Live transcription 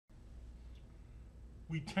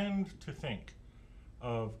we tend to think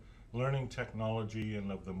of learning technology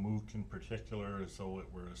and of the MOOC in particular as though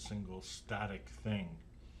it were a single static thing.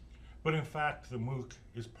 But in fact, the MOOC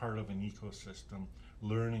is part of an ecosystem.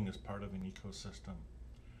 Learning is part of an ecosystem.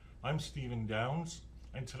 I'm Stephen Downs,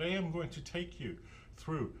 and today I'm going to take you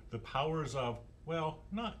through the powers of, well,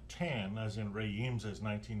 not 10, as in Ray Eames's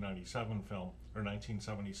 1997 film, or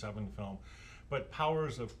 1977 film, but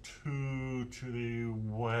powers of 2 to the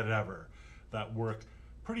whatever that work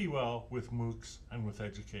pretty well with MOOCs and with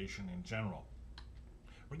education in general.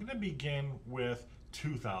 We're going to begin with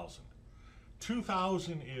 2000.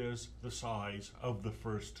 2000 is the size of the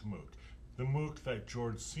first MOOC. The MOOC that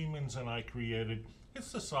George Siemens and I created,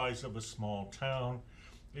 it's the size of a small town.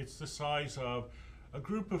 It's the size of a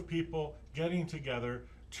group of people getting together,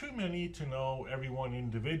 too many to know everyone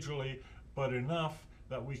individually, but enough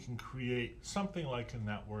that we can create something like a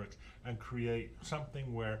network and create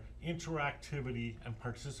something where interactivity and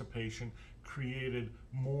participation created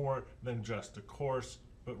more than just a course,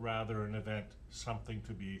 but rather an event, something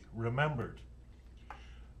to be remembered.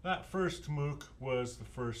 That first MOOC was the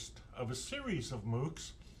first of a series of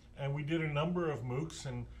MOOCs, and we did a number of MOOCs,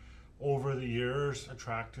 and over the years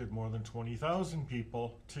attracted more than 20,000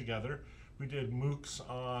 people together. We did MOOCs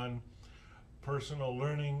on personal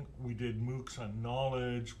learning, we did MOOCs on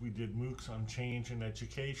knowledge, we did MOOCs on change in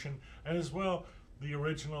education, and as well, the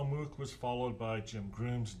original MOOC was followed by Jim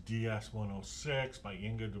Groom's DS-106, by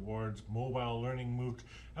Inga DeWard's Mobile Learning MOOC,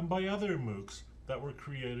 and by other MOOCs that were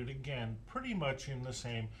created again pretty much in the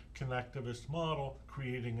same connectivist model,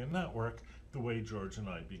 creating a network the way George and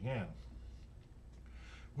I began.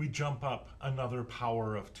 We jump up another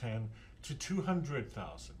power of 10 to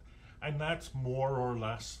 200,000. And that's more or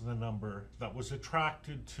less the number that was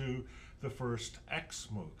attracted to the first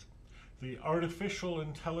X-MOOC. The Artificial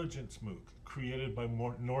Intelligence MOOC, created by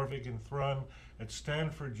Norvig and Thrun at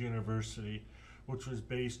Stanford University, which was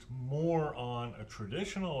based more on a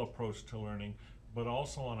traditional approach to learning, but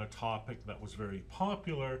also on a topic that was very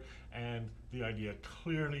popular, and the idea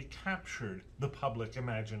clearly captured the public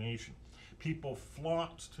imagination. People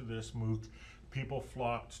flocked to this MOOC, people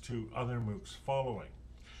flocked to other MOOCs following.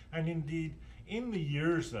 And indeed, in the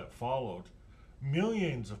years that followed,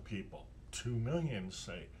 millions of people, 2 million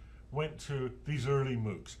say, went to these early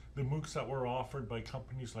MOOCs, the MOOCs that were offered by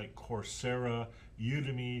companies like Coursera,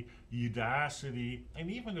 Udemy, Udacity,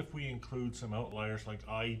 and even if we include some outliers like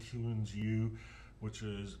iTunes U, which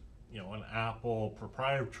is an Apple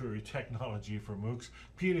proprietary technology for MOOCs,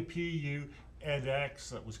 P2P edX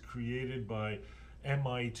that was created by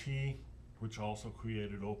MIT, which also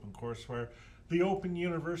created OpenCourseWare, the Open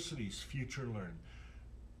Universities, FutureLearn.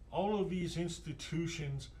 All of these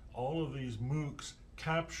institutions, all of these MOOCs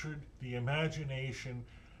captured the imagination.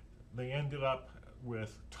 They ended up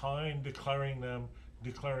with Time declaring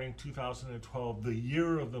 2012 the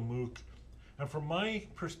year of the MOOC. And from my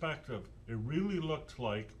perspective, it really looked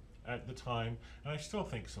like, at the time, and I still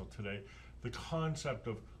think so today, the concept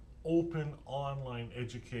of open online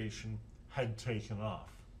education had taken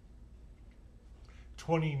off.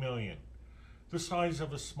 20 million. The size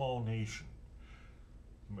of a small nation,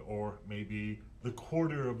 or maybe the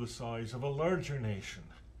quarter of the size of a larger nation.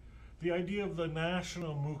 The idea of the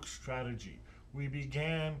national MOOC strategy. We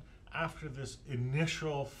began, after this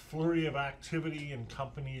initial flurry of activity in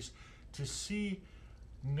companies, to see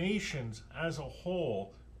nations as a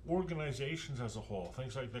whole, organizations as a whole,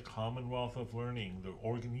 things like the Commonwealth of Learning, the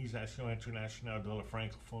Organisation Internationale de la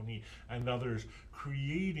Francophonie, and others,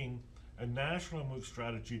 creating a national MOOC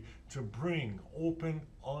strategy to bring open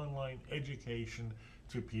online education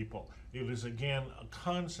to people. It is again a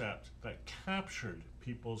concept that captured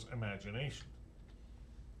people's imagination.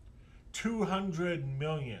 200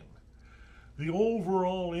 million. The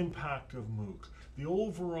overall impact of MOOC, the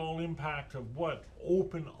overall impact of what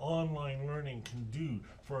open online learning can do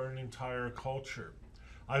for an entire culture.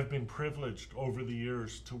 I've been privileged over the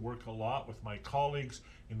years to work a lot with my colleagues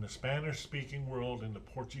in the Spanish-speaking world, in the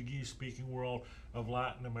Portuguese-speaking world of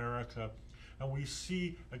Latin America, and we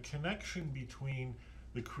see a connection between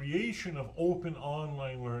the creation of open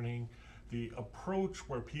online learning, the approach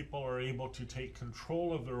where people are able to take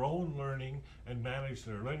control of their own learning and manage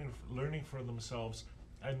their learning for themselves,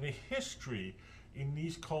 and the history in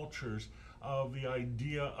these cultures of the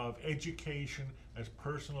idea of education as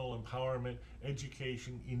personal empowerment,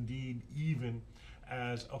 education indeed even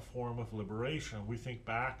as a form of liberation. We think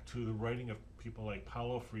back to the writing of people like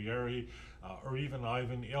Paulo Freire or even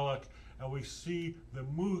Ivan Illich, and we see the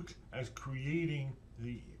MOOC as creating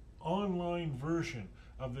the online version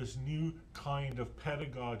of this new kind of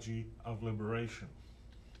pedagogy of liberation.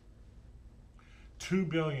 2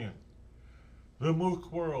 billion. the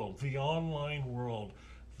MOOC world, the online world,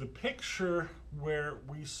 the picture where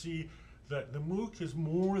we see that the MOOC is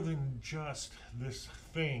more than just this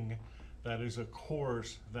thing that is a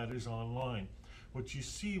course that is online. What you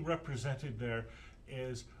see represented there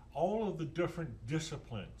is all of the different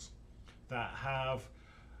disciplines that have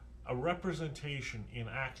a representation in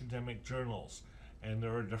academic journals. And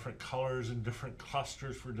there are different colors and different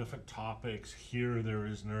clusters for different topics. Here there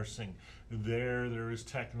is nursing, there is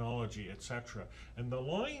technology, etc. And the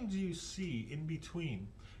lines you see in between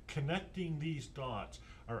connecting these dots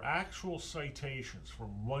are actual citations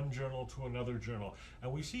from one journal to another journal.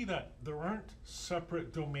 And we see that there aren't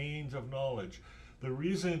separate domains of knowledge. There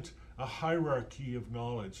isn't a hierarchy of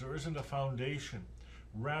knowledge. There isn't a foundation.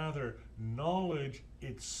 Rather, knowledge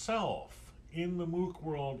itself in the MOOC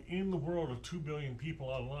world, in the world of 2 billion people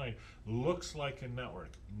online, looks like a network.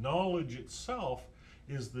 Knowledge itself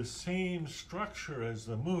is the same structure as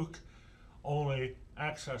the MOOC, only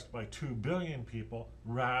accessed by 2 billion people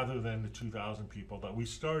rather than the 2,000 people that we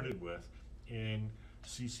started with in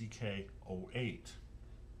CCK 08.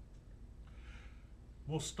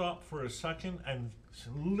 We'll stop for a second and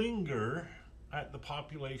linger at the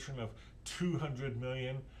population of 200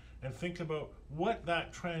 million and think about what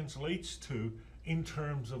that translates to in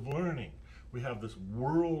terms of learning. We have this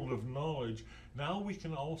world of knowledge. Now we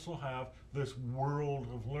can also have this world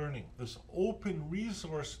of learning, this open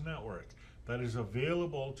resource network that is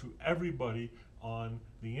available to everybody on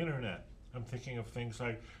the internet. I'm thinking of things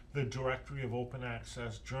like the directory of open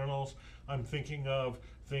access journals. I'm thinking of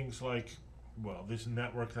things like, well, this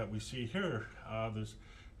network that we see here, this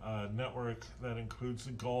network that includes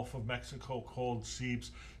the Gulf of Mexico cold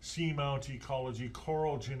seeps, seamount ecology,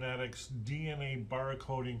 coral genetics, DNA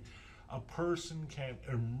barcoding. A person can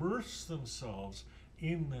immerse themselves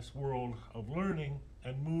in this world of learning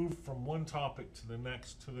and move from one topic to the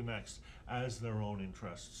next as their own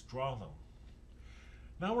interests draw them.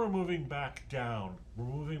 Now we're moving back down. We're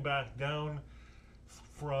moving back down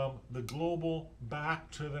from the global back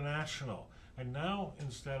to the national. And now,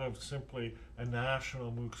 instead of simply a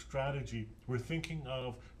national MOOC strategy, we're thinking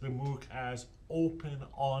of the MOOC as open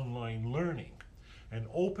online learning. And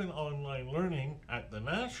open online learning at the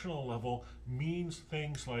national level means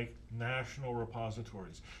things like national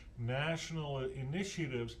repositories, national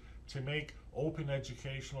initiatives to make open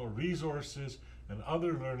educational resources and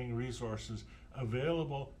other learning resources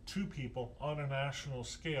available to people on a national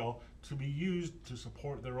scale to be used to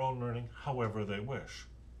support their own learning however they wish.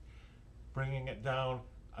 Bringing it down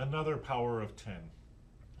another power of 10.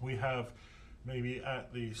 We have maybe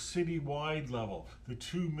at the city-wide level, the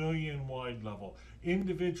 2 million wide level,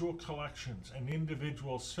 individual collections and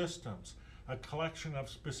individual systems, a collection of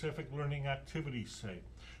specific learning activities, say.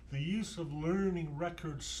 The use of learning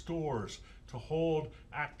record stores to hold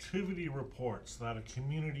activity reports that a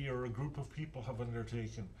community or a group of people have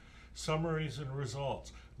undertaken, summaries and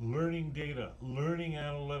results, learning data, learning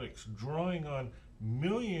analytics, drawing on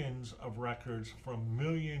millions of records from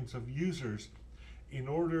millions of users in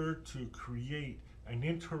order to create an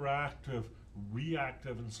interactive,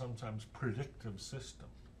 reactive, and sometimes predictive system.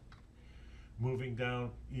 Moving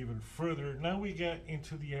down even further, now we get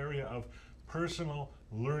into the area of personal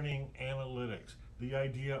learning analytics, the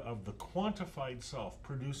idea of the quantified self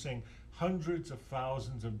producing hundreds of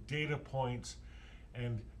thousands of data points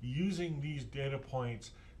and using these data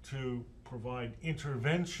points to provide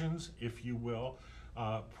interventions, if you will,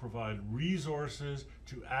 provide resources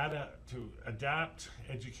to adapt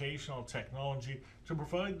educational technology, to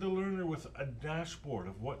provide the learner with a dashboard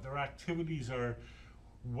of what their activities are,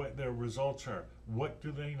 what their results are, what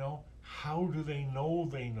do they know, how do they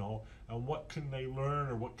know, and what can they learn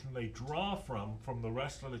or what can they draw from the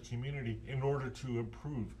rest of the community in order to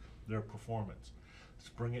improve their performance. Let's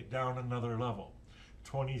bring it down another level.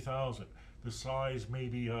 20,000, the size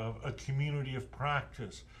maybe of a community of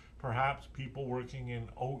practice, perhaps people working in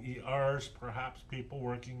OERs, perhaps people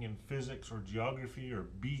working in physics or geography or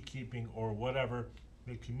beekeeping or whatever.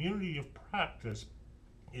 The community of practice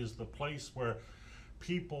is the place where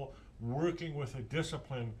people working with a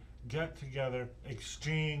discipline get together,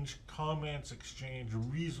 exchange comments, exchange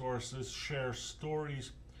resources, share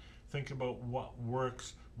stories, think about what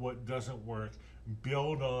works, what doesn't work,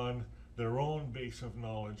 build on their own base of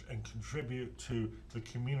knowledge and contribute to the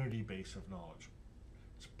community base of knowledge.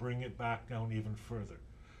 Let's bring it back down even further.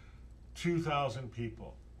 2,000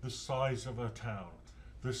 people, the size of a town,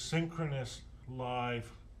 the synchronous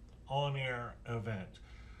live on-air event,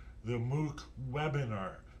 the MOOC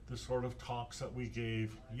webinar, the sort of talks that we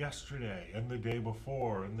gave yesterday and the day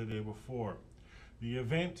before and the day before. The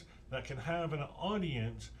event that can have an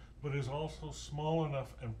audience but is also small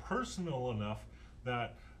enough and personal enough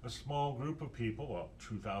that a small group of people, well,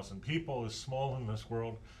 2,000 people is small in this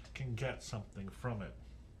world, can get something from it.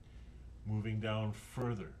 Moving down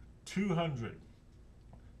further, 200,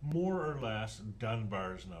 more or less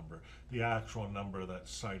Dunbar's number. The actual number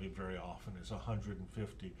that's cited very often is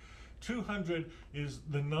 150. 200 is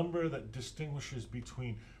the number that distinguishes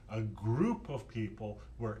between a group of people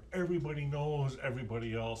where everybody knows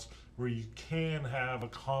everybody else, where you can have a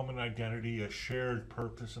common identity, a shared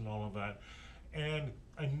purpose and all of that, and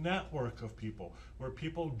a network of people where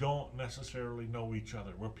people don't necessarily know each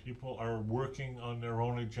other, where people are working on their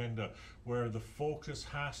own agenda, where the focus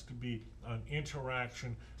has to be on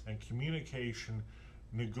interaction and communication,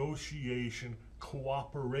 negotiation,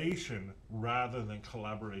 cooperation, rather than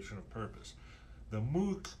collaboration of purpose. The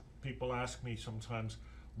MOOC, people ask me sometimes,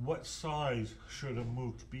 what size should a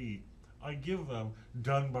MOOC be? I give them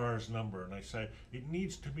Dunbar's number and I say it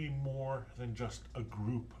needs to be more than just a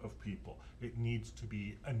group of people. It needs to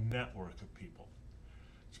be a network of people.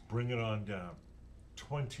 Let's bring it on down.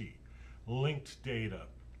 20, linked data.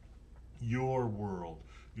 Your world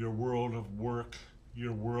of work,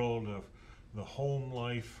 your world of the home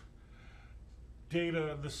life.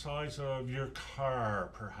 Data the size of your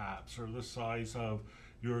car, perhaps, or the size of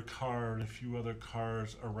your car and a few other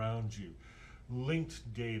cars around you.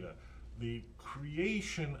 Linked data. The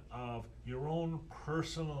creation of your own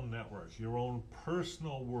personal network, your own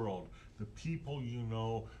personal world, the people you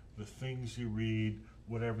know, the things you read,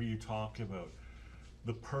 whatever you talk about.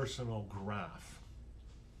 The personal graph,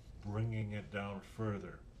 bringing it down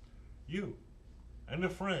further. You and a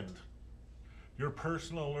friend, your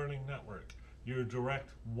personal learning network, your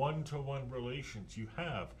direct one-to-one relations you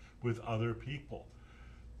have with other people,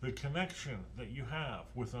 the connection that you have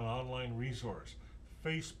with an online resource,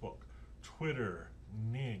 Facebook, Twitter,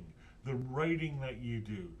 Ning, the writing that you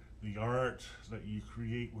do, the art that you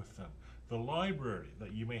create with them, the library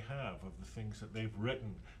that you may have of the things that they've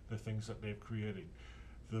written, the things that they've created,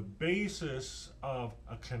 the basis of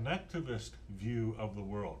a connectivist view of the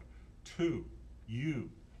world. Two,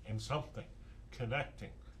 you and something,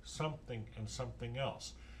 connecting, something and something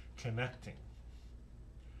else, connecting.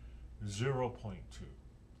 0.2,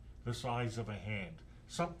 the size of a hand,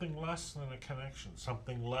 something less than a connection,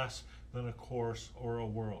 something less than a course or a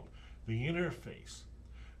world. The interface,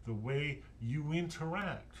 the way you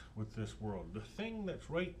interact with this world, the thing that's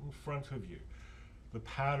right in front of you, the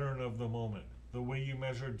pattern of the moment, the way you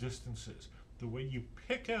measure distances, the way you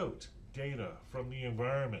pick out data from the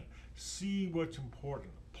environment, see what's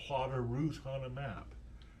important, plot a route on a map.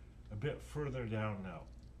 A bit further down now,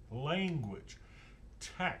 language,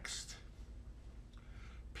 text,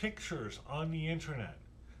 pictures on the internet,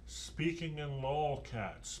 speaking in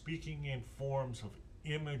lolcats, speaking in forms of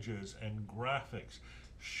images and graphics,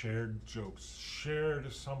 shared jokes, shared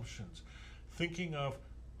assumptions, thinking of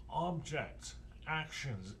objects,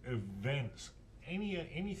 actions, events,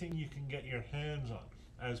 anything you can get your hands on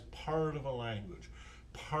as part of a language,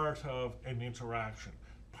 part of an interaction,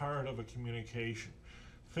 part of a communication.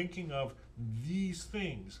 Thinking of these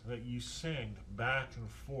things that you send back and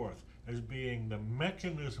forth as being the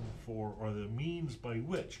mechanism for, or the means by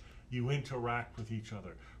which you interact with each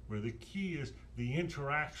other, where the key is the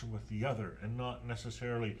interaction with the other and not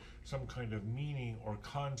necessarily some kind of meaning or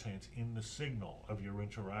content in the signal of your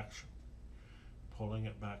interaction. Pulling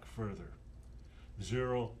it back further,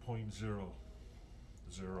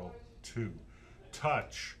 0.002,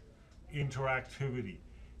 touch, interactivity,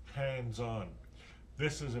 hands-on.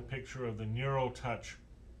 This is a picture of the NeuroTouch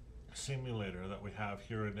simulator that we have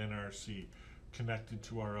here at NRC connected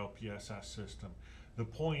to our LPSS system. The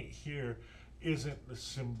point here isn't the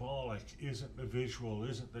symbolic, isn't the visual,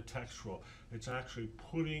 isn't the textual. It's actually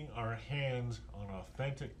putting our hands on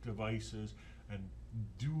authentic devices and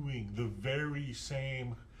doing the very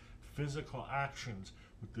same physical actions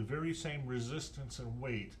with the very same resistance and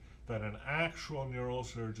weight that an actual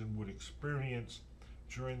neurosurgeon would experience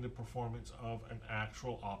during the performance of an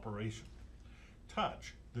actual operation.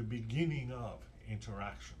 Touch, the beginning of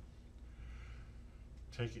interaction.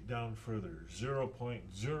 Take it down further,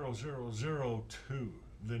 0.0002,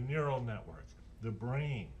 the neural network, the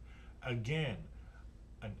brain. Again,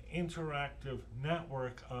 an interactive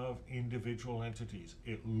network of individual entities.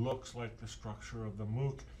 It looks like the structure of the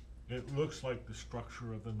MOOC. It looks like the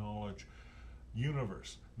structure of the knowledge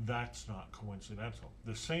universe. That's not coincidental.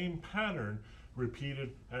 The same pattern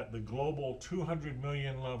repeated at the global 200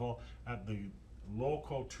 million level, at the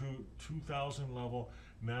local 2000 level,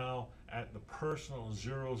 now at the personal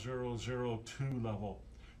 0002 level.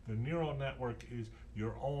 The neural network is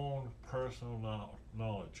your own personal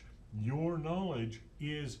knowledge. Your knowledge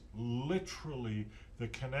is literally the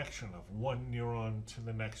connection of one neuron to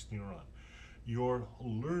the next neuron. Your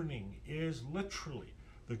learning is literally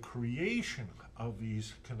the creation of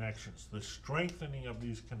these connections, the strengthening of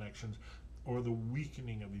these connections, or the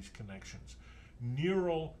weakening of these connections.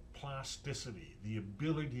 Neural plasticity, the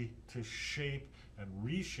ability to shape and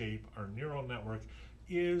reshape our neural network,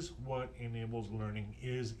 is what enables learning,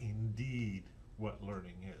 is indeed what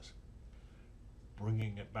learning is.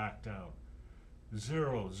 Bringing it back down.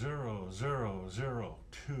 0, 0, 0, 0,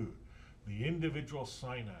 2. The individual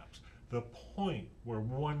synapse, the point where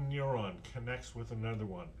one neuron connects with another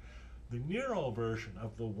one. The neural version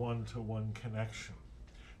of the one-to-one connection.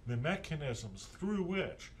 The mechanisms through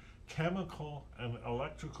which chemical and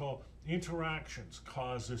electrical interactions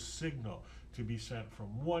cause a signal to be sent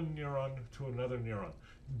from one neuron to another neuron,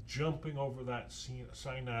 jumping over that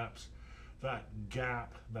synapse, that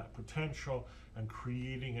gap, that potential, and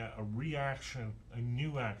creating a reaction, a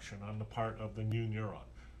new action on the part of the new neuron.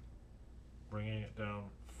 Bringing it down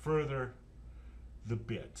further, the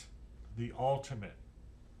bit, the ultimate,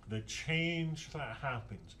 the change that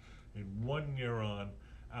happens in one neuron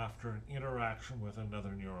after an interaction with another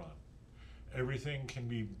neuron. Everything can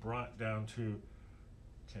be brought down to,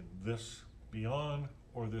 can this be on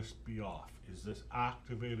or this be off? Is this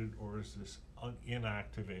activated or is this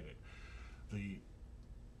inactivated? The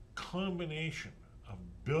combination of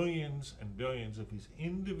billions and billions of these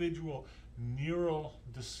individual neural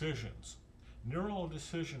decisions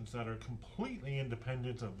that are completely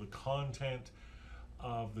independent of the content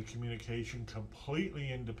of the communication,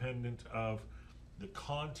 completely independent of the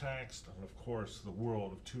context, and of course the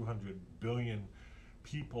world of 200 billion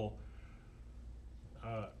people,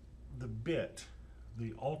 the bit,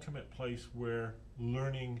 the ultimate place where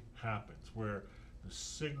learning happens, where the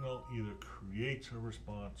signal either creates a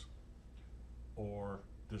response or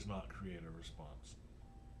does not create a response.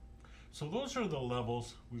 So those are the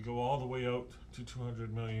levels. We go all the way out to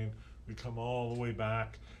 200 million. We come all the way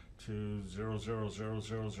back to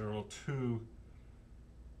 0.00002.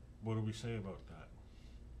 What do we say about that?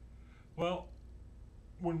 Well,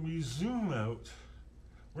 when we zoom out,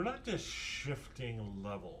 we're not just shifting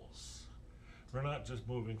levels. We're not just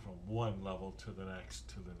moving from one level to the next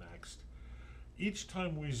to the next. Each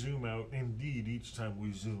time we zoom out, indeed each time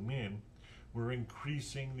we zoom in, we're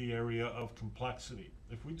increasing the area of complexity.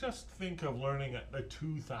 If we just think of learning at the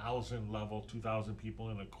 2,000 level, 2,000 people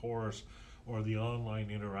in a course, or the online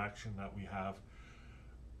interaction that we have,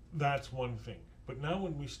 that's one thing. But now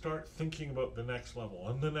when we start thinking about the next level,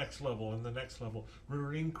 and the next level, and the next level,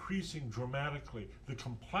 we're increasing dramatically the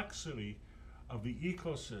complexity of the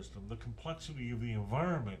ecosystem, the complexity of the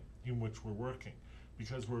environment in which we're working,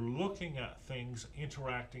 because we're looking at things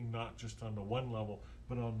interacting not just on the one level,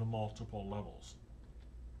 but on the multiple levels.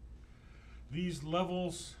 These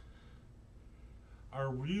levels are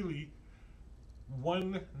really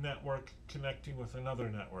one network connecting with another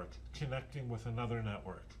network, connecting with another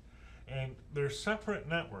network. And they're separate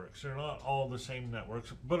networks. They're not all the same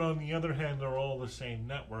networks, but on the other hand, they're all the same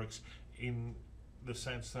networks in the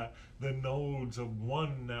sense that the nodes of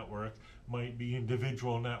one network might be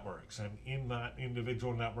individual networks, and in that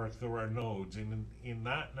individual network there are nodes, and in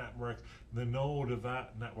that network the node of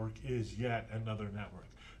that network is yet another network.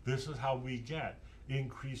 This is how we get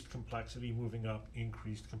increased complexity moving up,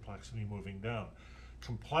 increased complexity moving down.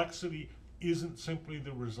 Complexity isn't simply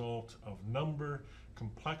the result of number.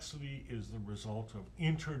 Complexity is the result of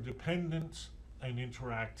interdependence and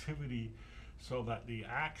interactivity, so that the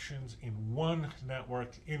actions in one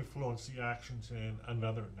network influence the actions in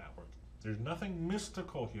another network. There's nothing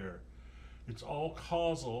mystical here. It's all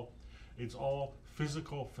causal, it's all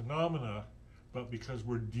physical phenomena, but because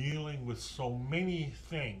we're dealing with so many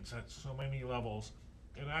things at so many levels,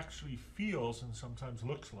 it actually feels and sometimes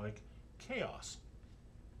looks like chaos.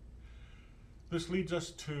 This leads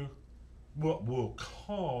us to what we'll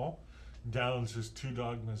call Downes's two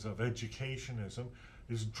dogmas of educationism,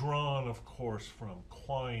 is drawn, of course, from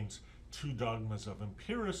Quine's two dogmas of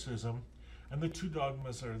empiricism, and the two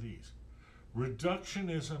dogmas are these.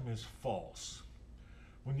 Reductionism is false.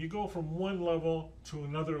 When you go from one level to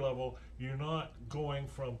another level, you're not going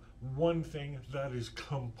from one thing that is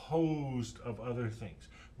composed of other things.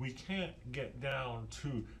 We can't get down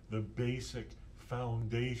to the basic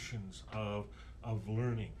foundations of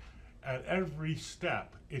learning. At every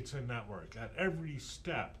step, it's a network. At every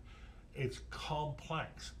step, it's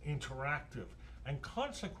complex, interactive, and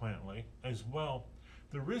consequently, as well,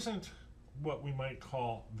 there isn't what we might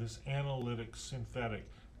call this analytic-synthetic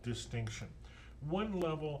distinction. One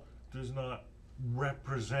level does not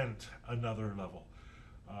represent another level.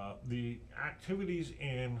 The activities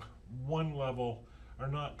in one level are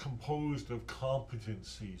not composed of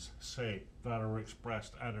competencies, say, that are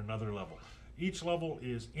expressed at another level. Each level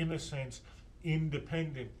is, in a sense,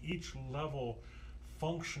 independent. Each level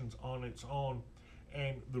functions on its own,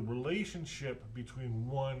 and the relationship between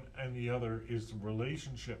one and the other is the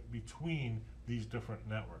relationship between these different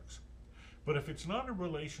networks. But if it's not a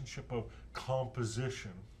relationship of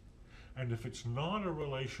composition, and if it's not a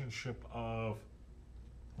relationship of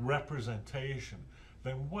representation,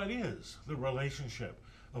 then what is the relationship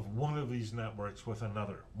of one of these networks with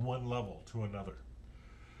another, one level to another?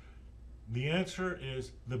 The answer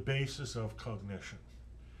is the basis of cognition.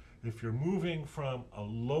 If you're moving from a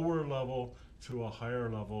lower level to a higher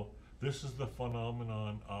level, this is the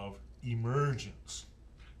phenomenon of emergence.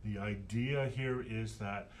 The idea here is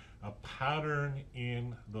that a pattern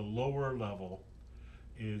in the lower level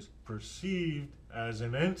is perceived as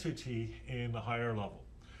an entity in the higher level.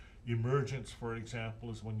 Emergence, for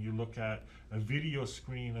example, is when you look at a video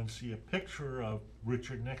screen and see a picture of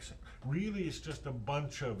Richard Nixon. Really, it's just a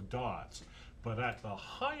bunch of dots, but at the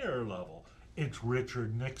higher level, it's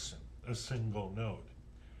Richard Nixon, a single node.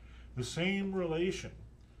 The same relation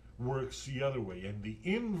works the other way, and the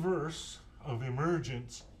inverse of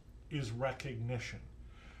emergence is recognition.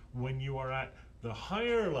 When you are at the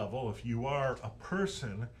higher level, if you are a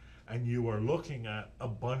person and you are looking at a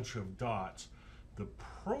bunch of dots, the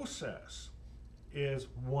process is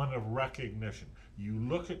one of recognition. You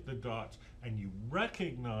look at the dots and you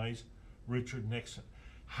recognize Richard Nixon.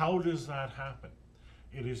 How does that happen?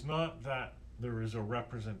 It is not that there is a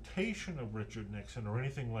representation of Richard Nixon or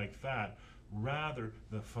anything like that. Rather,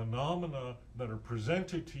 the phenomena that are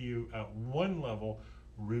presented to you at one level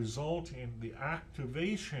result in the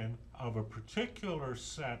activation of a particular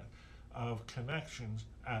set of connections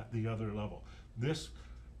at the other level. This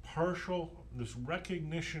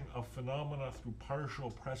recognition of phenomena through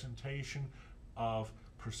partial presentation of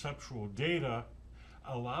perceptual data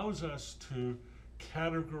allows us to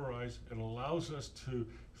categorize, it allows us to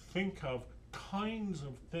think of kinds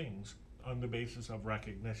of things on the basis of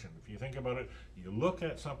recognition. If you think about it, you look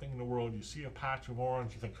at something in the world, you see a patch of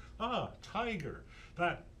orange, you think, tiger.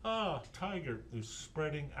 That, tiger is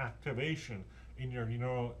spreading activation in your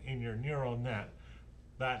neural net.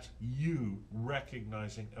 That's you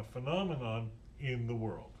recognizing a phenomenon in the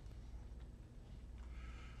world.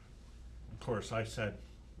 Of course, I said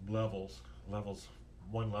levels,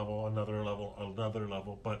 one level, another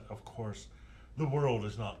level, but of course, the world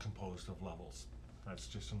is not composed of levels. That's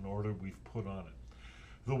just an order we've put on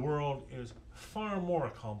it. The world is far more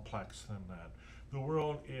complex than that. The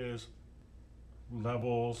world is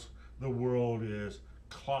levels, the world is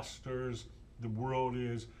clusters, the world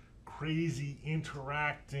is crazy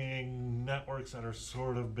interacting networks that are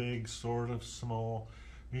sort of big, sort of small.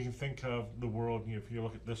 You can think of the world, if you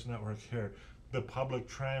look at this network here, the public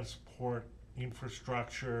transport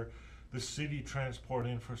infrastructure, the city transport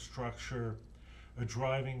infrastructure, a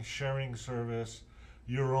driving sharing service,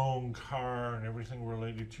 your own car and everything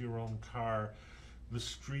related to your own car, the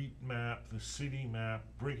street map, the city map,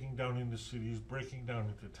 breaking down into cities, breaking down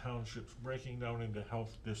into townships, breaking down into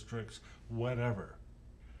health districts, whatever.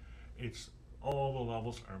 It's all the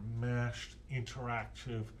levels are meshed,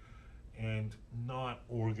 interactive, and not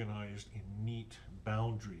organized in neat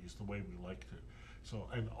boundaries the way we like to. So,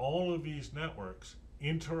 and all of these networks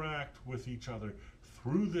interact with each other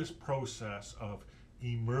through this process of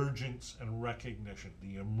emergence and recognition,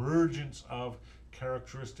 the emergence of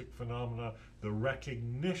characteristic phenomena, the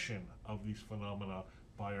recognition of these phenomena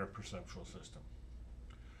by our perceptual system.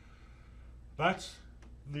 That's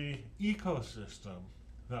the ecosystem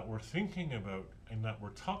that we're thinking about and that we're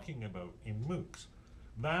talking about in MOOCs.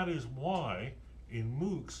 That is why in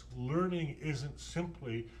MOOCs, learning isn't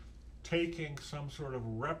simply taking some sort of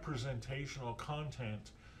representational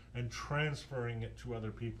content and transferring it to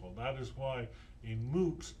other people. That is why in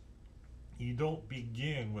MOOCs, you don't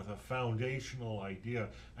begin with a foundational idea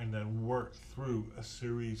and then work through a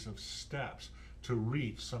series of steps to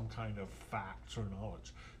reach some kind of facts or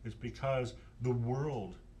knowledge. It's because the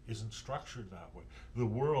world isn't structured that way. The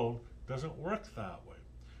world doesn't work that way.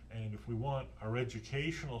 And if we want our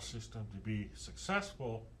educational system to be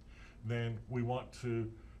successful, then we want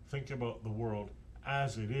to think about the world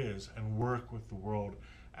as it is and work with the world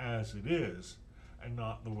as it is, and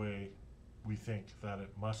not the way we think that it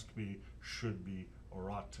must be, should be, or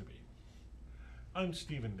ought to be. I'm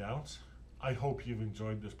Stephen Downs. I hope you've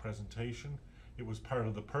enjoyed this presentation. It was part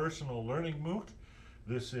of the Personal Learning MOOC.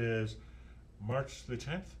 This is March the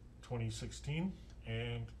 10th, 2016,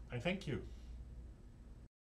 and I thank you.